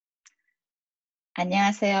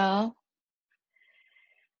안녕하세요.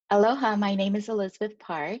 Aloha, my name is Elizabeth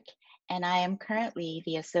Park, and I am currently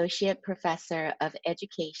the Associate Professor of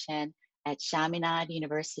Education at Chaminade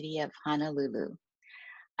University of Honolulu.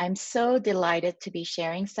 I'm so delighted to be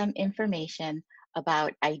sharing some information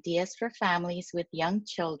about ideas for families with young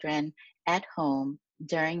children at home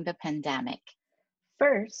during the pandemic.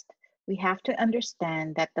 First, we have to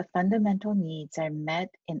understand that the fundamental needs are met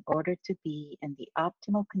in order to be in the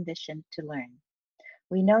optimal condition to learn.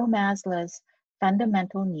 We know Maslow's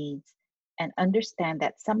fundamental needs and understand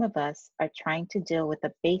that some of us are trying to deal with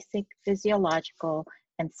the basic physiological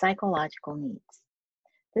and psychological needs.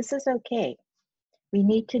 This is okay. We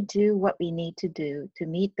need to do what we need to do to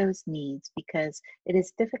meet those needs because it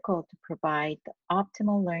is difficult to provide the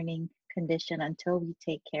optimal learning condition until we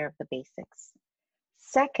take care of the basics.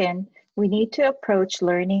 Second, we need to approach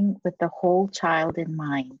learning with the whole child in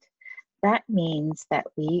mind. That means that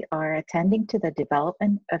we are attending to the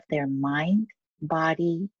development of their mind,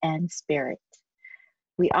 body, and spirit.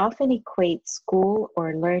 We often equate school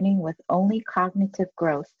or learning with only cognitive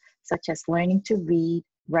growth, such as learning to read,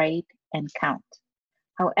 write, and count.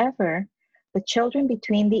 However, the children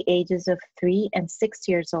between the ages of 3 and 6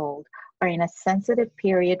 years old are in a sensitive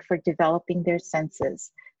period for developing their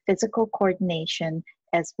senses, physical coordination,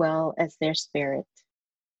 as well as their spirit.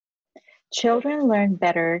 Children learn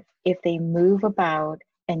better if they move about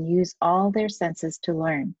and use all their senses to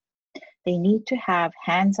learn. They need to have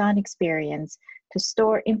hands-on experience to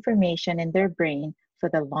store information in their brain for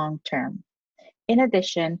the long term. In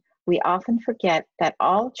addition, we often forget that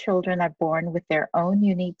all children are born with their own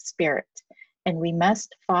unique spirit, and we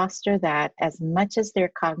must foster that as much as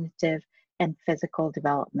their cognitive and physical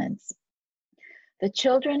developments. The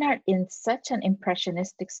children are in such an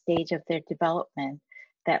impressionistic stage of their development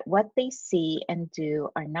that what they see and do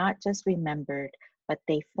are not just remembered, but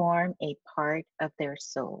they form a part of their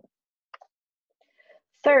soul.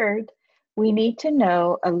 Third, we need to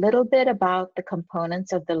know a little bit about the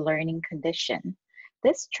components of the learning condition.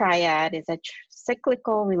 This triad is a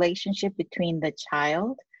cyclical relationship between the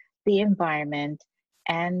child, the environment,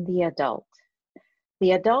 and the adult.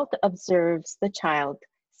 The adult observes the child,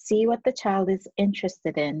 see what the child is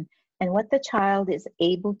interested in, and what the child is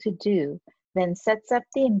able to do, then sets up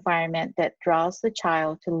the environment that draws the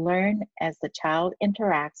child to learn as the child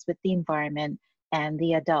interacts with the environment and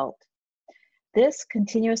the adult. This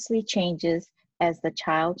continuously changes as the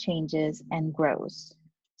child changes and grows.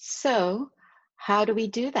 So, how do we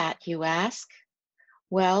do that, you ask?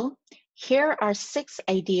 Well, here are 6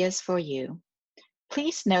 ideas for you.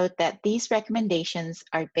 Please note that these recommendations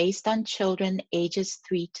are based on children ages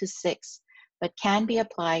 3 to 6, but can be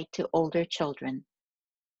applied to older children.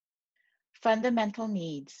 Fundamental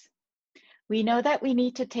needs. We know that we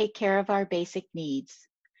need to take care of our basic needs.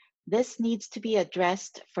 This needs to be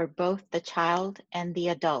addressed for both the child and the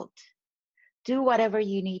adult. Do whatever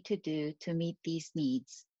you need to do to meet these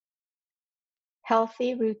needs.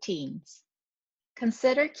 Healthy routines.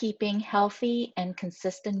 Consider keeping healthy and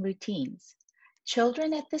consistent routines.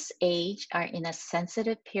 Children at this age are in a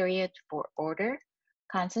sensitive period for order,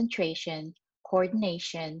 concentration,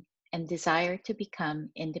 coordination, and desire to become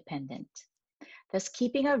independent. Thus,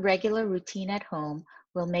 keeping a regular routine at home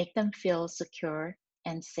will make them feel secure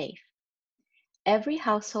and safe. Every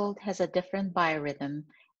household has a different biorhythm,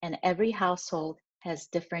 and every household has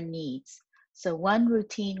different needs, so one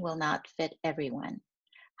routine will not fit everyone.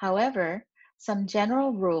 However, some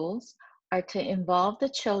general rules are to involve the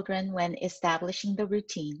children when establishing the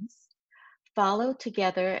routines, follow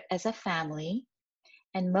together as a family,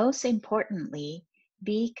 and most importantly,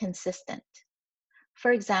 be consistent.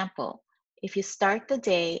 For example, if you start the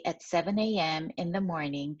day at 7 a.m. in the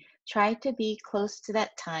morning, try to be close to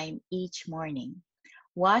that time each morning.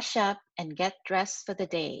 Wash up and get dressed for the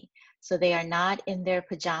day so they are not in their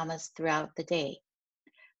pajamas throughout the day.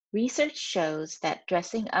 Research shows that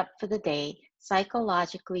dressing up for the day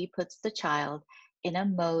psychologically puts the child in a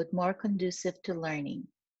mode more conducive to learning.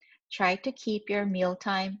 Try to keep your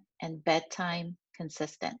mealtime and bedtime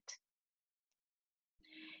consistent.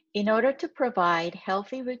 In order to provide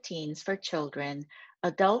healthy routines for children,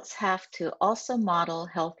 adults have to also model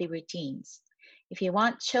healthy routines. If you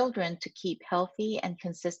want children to keep healthy and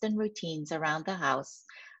consistent routines around the house,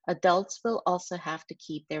 adults will also have to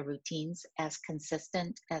keep their routines as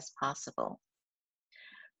consistent as possible.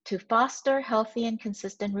 To foster healthy and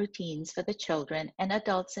consistent routines for the children and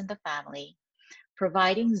adults in the family,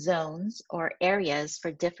 providing zones or areas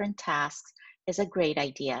for different tasks is a great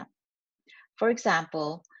idea. For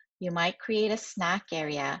example, you might create a snack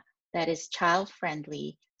area that is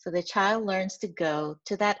child-friendly so the child learns to go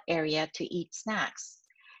to that area to eat snacks.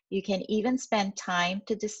 You can even spend time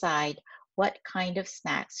to decide what kind of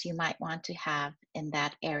snacks you might want to have in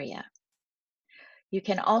that area. You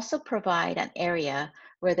can also provide an area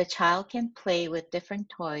where the child can play with different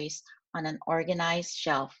toys on an organized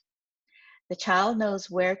shelf. The child knows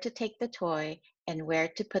where to take the toy and where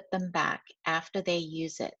to put them back after they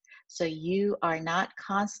use it, so you are not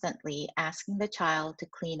constantly asking the child to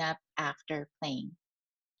clean up after playing.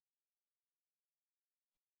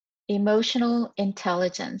 Emotional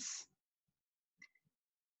intelligence.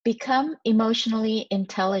 Become emotionally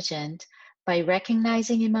intelligent by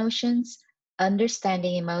recognizing emotions,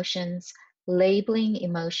 understanding emotions, labeling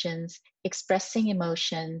emotions, expressing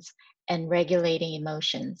emotions, and regulating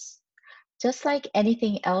emotions. Just like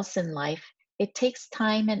anything else in life, it takes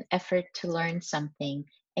time and effort to learn something,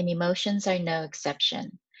 and emotions are no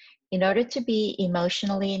exception. In order to be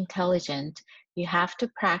emotionally intelligent, you have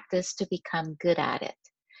to practice to become good at it.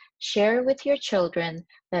 Share with your children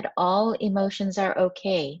that all emotions are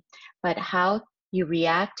okay, but how you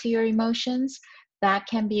react to your emotions, that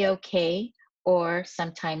can be okay or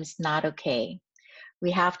sometimes not okay.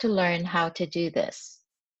 We have to learn how to do this.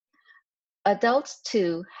 Adults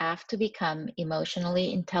too have to become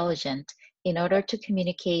emotionally intelligent in order to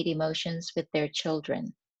communicate emotions with their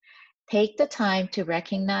children. Take the time to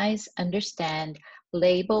recognize, understand,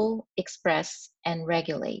 label, express, and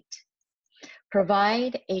regulate.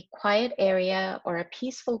 Provide a quiet area or a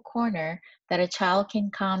peaceful corner that a child can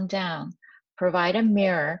calm down. Provide a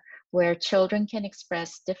mirror where children can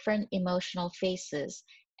express different emotional faces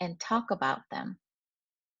and talk about them.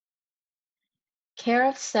 Care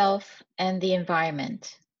of self and the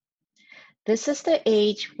environment. This is the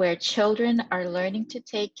age where children are learning to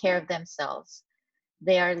take care of themselves.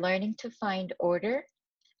 They are learning to find order,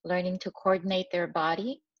 learning to coordinate their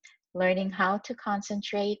body, learning how to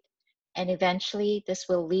concentrate, and eventually this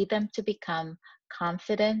will lead them to become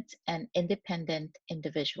confident and independent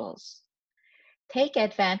individuals. Take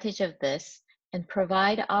advantage of this and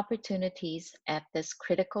provide opportunities at this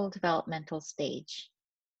critical developmental stage.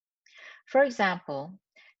 For example,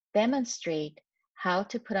 demonstrate how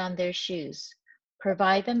to put on their shoes.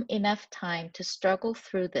 Provide them enough time to struggle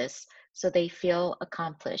through this so they feel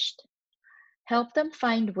accomplished. Help them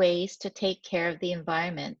find ways to take care of the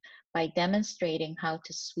environment by demonstrating how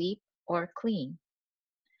to sweep or clean.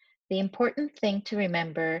 The important thing to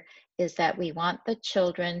remember is that we want the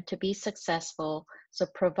children to be successful, so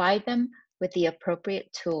provide them with the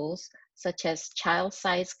appropriate tools such as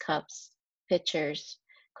child-sized cups, pitchers,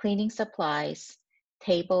 cleaning supplies,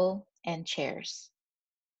 table, and chairs.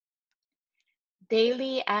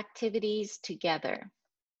 Daily activities together.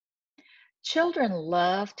 Children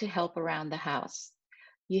love to help around the house.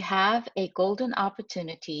 You have a golden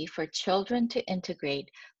opportunity for children to integrate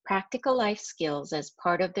practical life skills as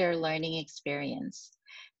part of their learning experience.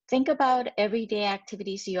 Think about everyday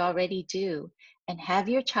activities you already do and have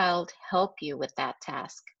your child help you with that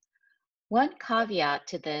task. One caveat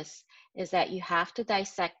to this is that you have to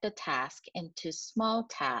dissect the task into small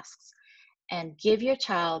tasks and give your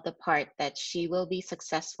child the part that she will be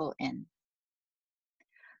successful in.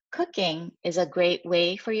 Cooking is a great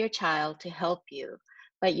way for your child to help you,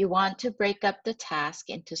 but you want to break up the task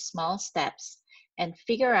into small steps and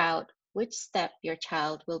figure out which step your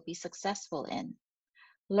child will be successful in.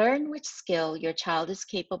 Learn which skill your child is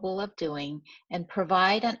capable of doing and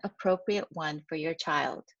provide an appropriate one for your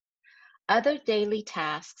child. Other daily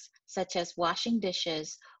tasks, such as washing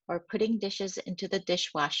dishes or putting dishes into the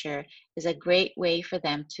dishwasher, is a great way for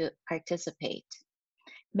them to participate.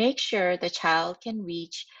 Make sure the child can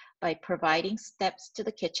reach by providing steps to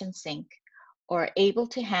the kitchen sink or able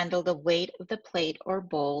to handle the weight of the plate or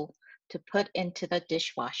bowl to put into the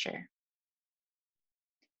dishwasher.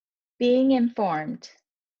 Being informed.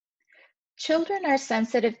 Children are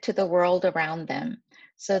sensitive to the world around them,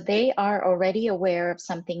 so they are already aware of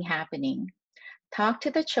something happening. Talk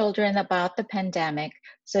to the children about the pandemic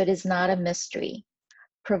so it is not a mystery.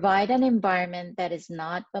 Provide an environment that is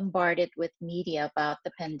not bombarded with media about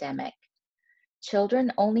the pandemic.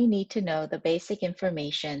 Children only need to know the basic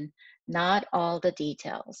information, not all the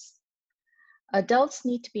details. Adults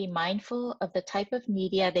need to be mindful of the type of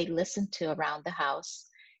media they listen to around the house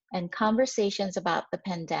and conversations about the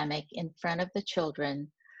pandemic in front of the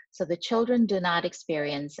children so the children do not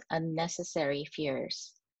experience unnecessary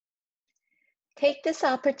fears. Take this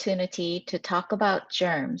opportunity to talk about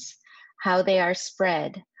germs, how they are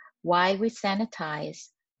spread, why we sanitize,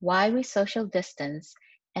 why we social distance,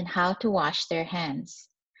 and how to wash their hands.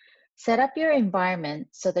 Set up your environment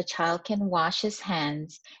so the child can wash his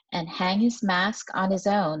hands and hang his mask on his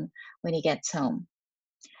own when he gets home.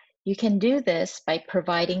 You can do this by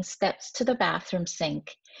providing steps to the bathroom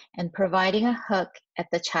sink and providing a hook at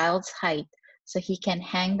the child's height so he can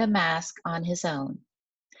hang the mask on his own.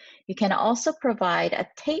 You can also provide a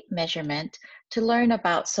tape measurement to learn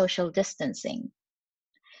about social distancing.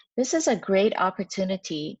 This is a great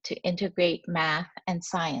opportunity to integrate math and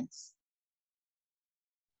science.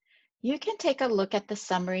 You can take a look at the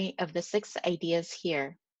summary of the 6 ideas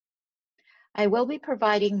here. I will be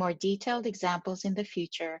providing more detailed examples in the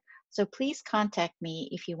future, so please contact me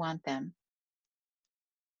if you want them.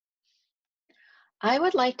 I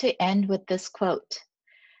would like to end with this quote.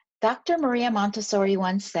 Dr. Maria Montessori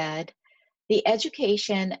once said, "The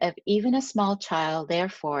education of even a small child,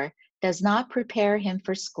 therefore, does not prepare him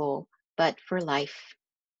for school, but for life."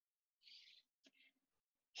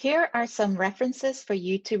 Here are some references for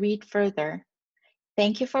you to read further.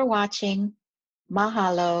 Thank you for watching.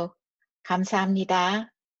 Mahalo.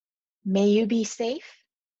 감사합니다. May you be safe,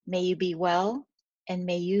 may you be well, and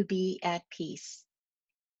may you be at peace.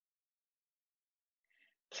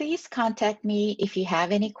 Please contact me if you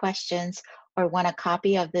have any questions or want a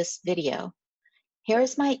copy of this video. Here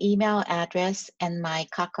is my email address and my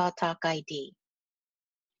KakaoTalk ID.